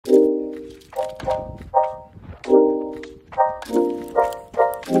Salut,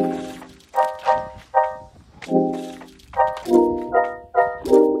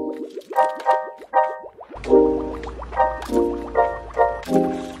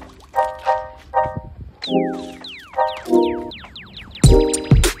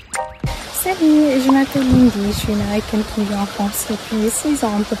 je m'appelle Lyndi, je suis américaine qui vit en France depuis 6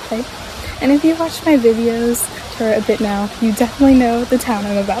 ans à peu près. And if you watched my videos for a bit now, you definitely know the town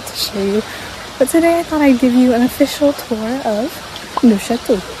I'm about to show you. But today I thought I'd give you an official tour of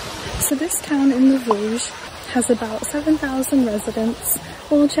Neufchâteau. So this town in the Vosges has about 7,000 residents.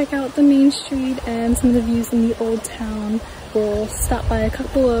 We'll check out the main street and some of the views in the old town. We'll stop by a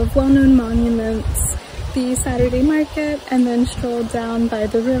couple of well-known monuments, the Saturday market, and then stroll down by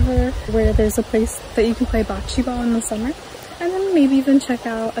the river where there's a place that you can play bocce ball in the summer. And then maybe even check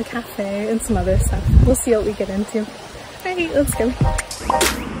out a cafe and some other stuff. We'll see what we get into. Alright, let's go.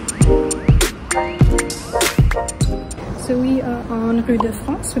 So we are on Rue de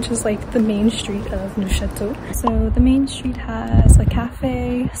France, which is like the main street of Neufchâteau. So the main street has a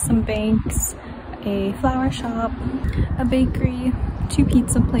cafe, some banks, a flower shop, a bakery, 2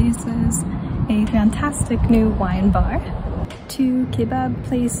 pizza places, a fantastic new wine bar, 2 kebab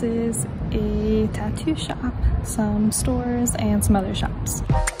places, a tattoo shop, some stores, and some other shops.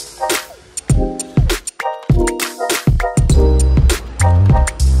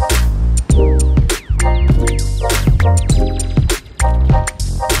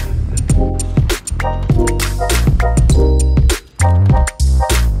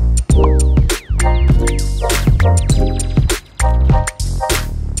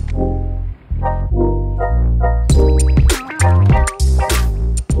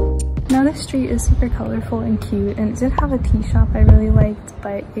 This street is super colorful and cute, and it did have a tea shop I really liked,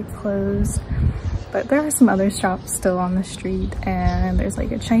 but it closed. But there are some other shops still on the street, and there's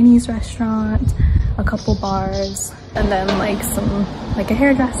like a Chinese restaurant, a couple bars, and then like a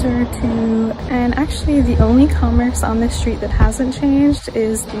hairdresser or 2. And actually the only commerce on this street that hasn't changed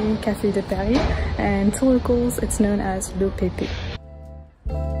is the Café de Paris, and to locals it's known as le Pépé.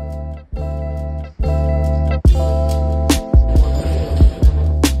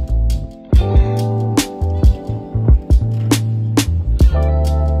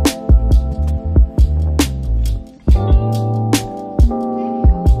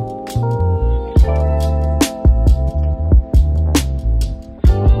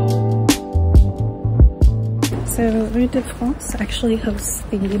 So Rue de France actually hosts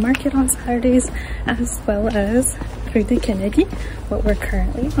the market on Saturdays, as well as Rue de Kennedy, what we're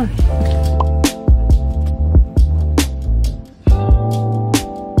currently on.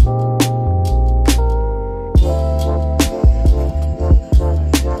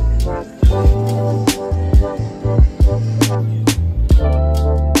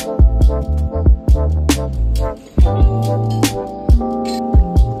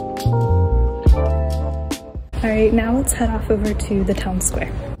 Alright, now let's head off over to the town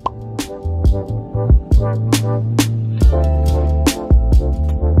square.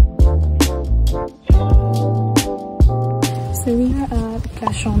 So we are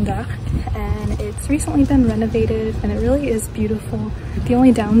at Jeanne, and it's recently been renovated, and it really is beautiful. The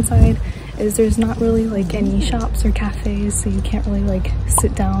only downside is there's not really like any shops or cafes, so you can't really like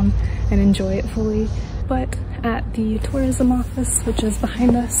sit down and enjoy it fully. But at the tourism office, which is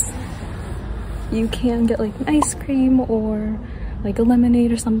behind us, you can get like an ice cream or like a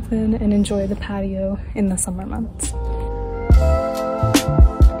lemonade or something and enjoy the patio in the summer months.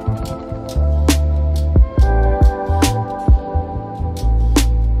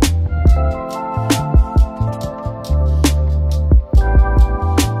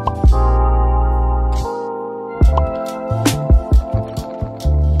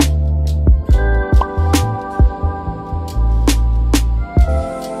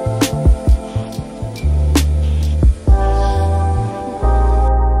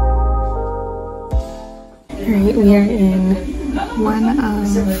 Alright, we are in one of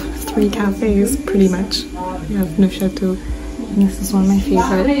 3 cafes, pretty much, of Neufchâteau, and this is one of my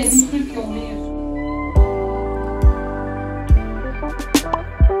favorites.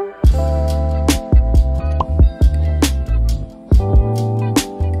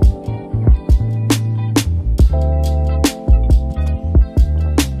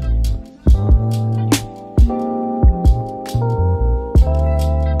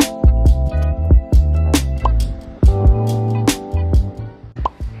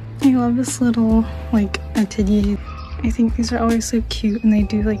 I love this little like atelier. I think these are always so cute, and they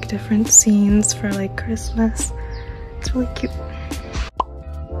do like different scenes for like Christmas. It's really cute.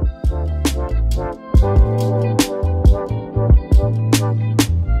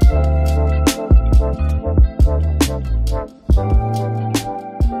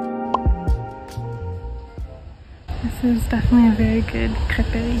 is definitely a very good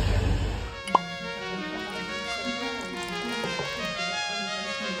crêperie.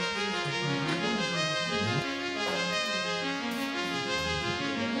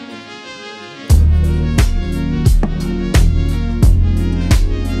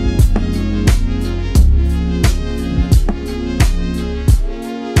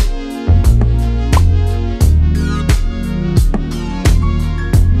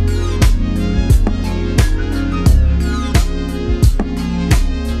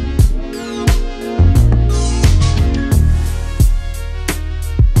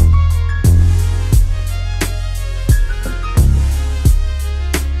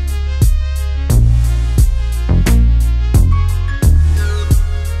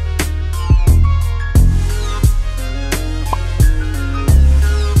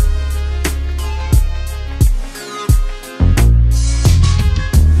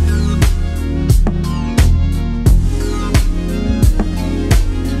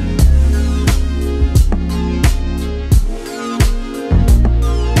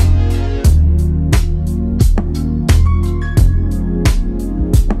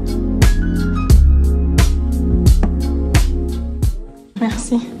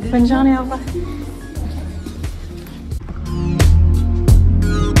 Merci. Bonne journée, au revoir.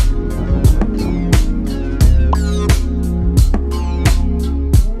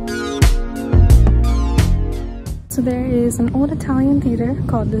 So there is an old Italian theater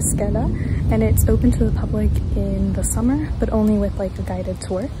called the Scala, and it's open to the public in the summer, but only with like a guided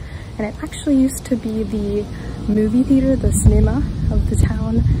tour. And it actually used to be the movie theater, the cinema of the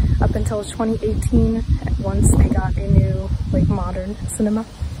town, up until 2018, once they got a new like modern cinema.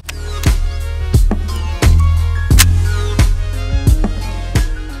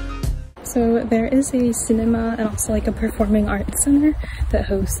 So there is a cinema and also like a performing arts center that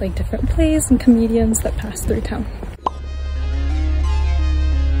hosts like different plays and comedians that pass through town.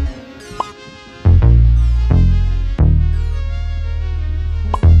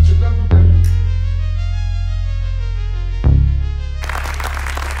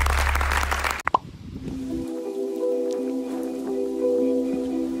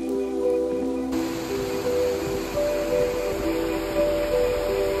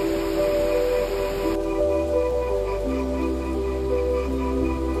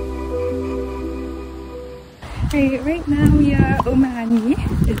 Right now we are at Omani.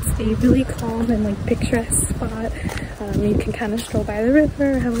 It's a really calm and like picturesque spot. You can kind of stroll by the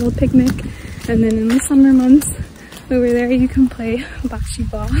river, have a little picnic, and then in the summer months over there you can play bocce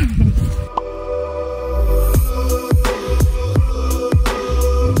ball.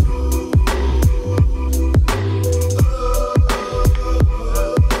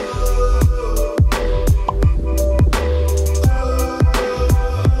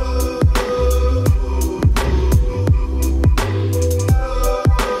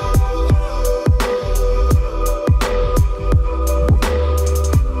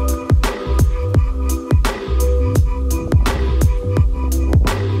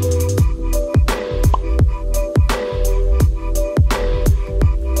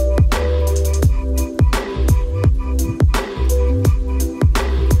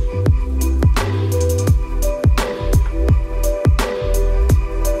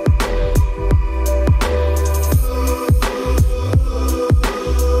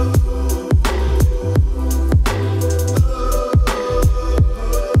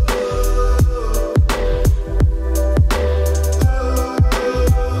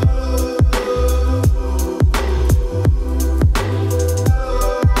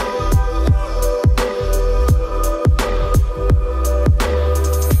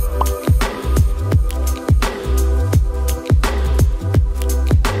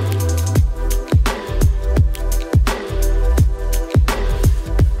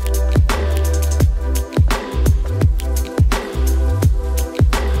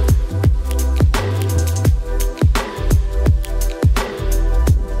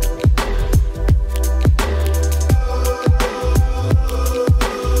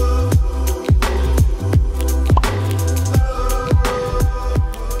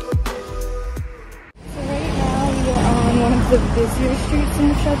 The busier streets in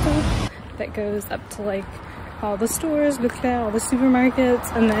Neufchâteau that goes up to like all the stores, Leclerc, all the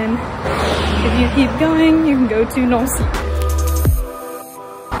supermarkets, and then if you keep going, you can go to Nancy.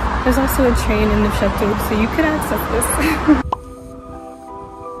 There's also a train in Neufchâteau, so you could access this.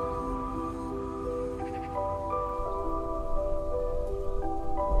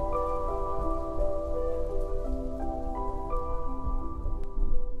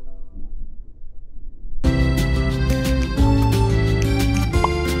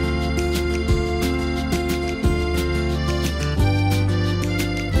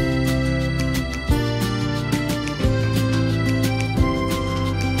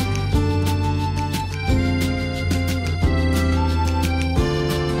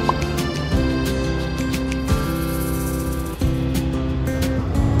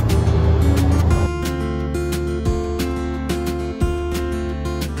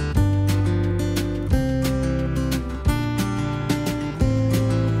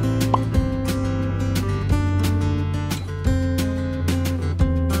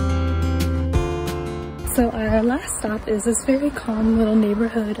 at is this very calm little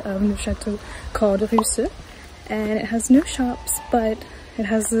neighborhood of Neufchâteau called Rue, and it has no shops, but it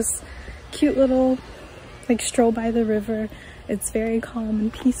has this cute little like stroll by the river. It's very calm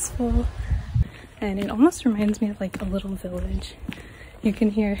and peaceful, and it almost reminds me of like a little village. You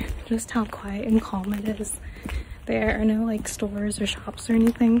can hear just how quiet and calm it is. There are no like stores or shops or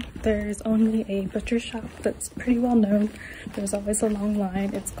anything. There's only a butcher shop that's pretty well known. There's always a long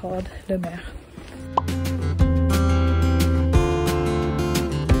line. It's called Le Maire.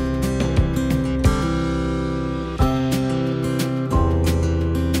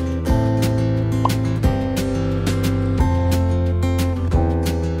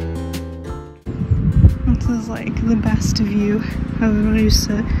 This is like the best view of Rue.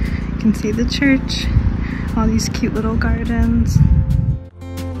 You can see the church, all these cute little gardens.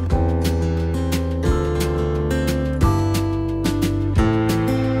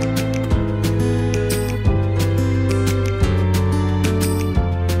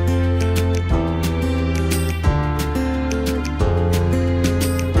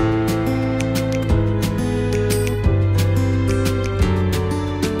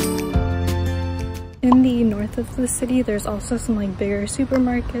 In the north of the city, there's also some like bigger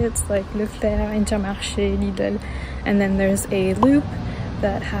supermarkets like Leclerc, Intermarché, Lidl, and then there's a loop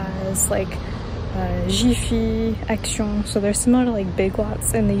that has like Jiffy, Action, so they're similar to like Big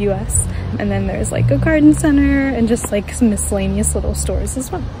Lots in the US. And then there's like a garden center and just like some miscellaneous little stores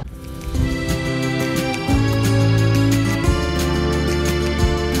as well.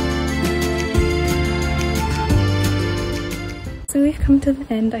 So we've come to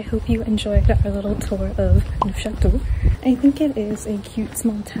the end. I hope you enjoyed our little tour of Neufchâteau. I think it is a cute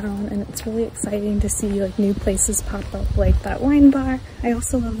small town, and it's really exciting to see like new places pop up like that wine bar. I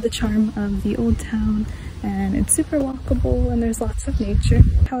also love the charm of the old town, and it's super walkable and there's lots of nature.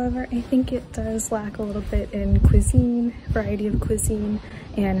 However, I think it does lack a little bit in cuisine, variety of cuisine,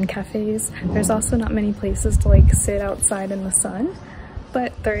 and in cafes. There's also not many places to like sit outside in the sun,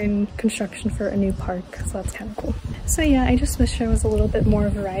 but they're in construction for a new park, so that's kind of cool. So yeah, I just wish there was a little bit more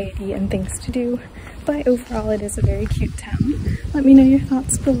variety and things to do, but overall it is a very cute town. Let me know your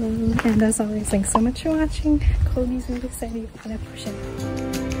thoughts below, and as always, thanks so much for watching. Gros bisous, salut, à la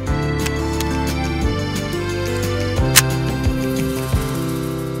prochaine.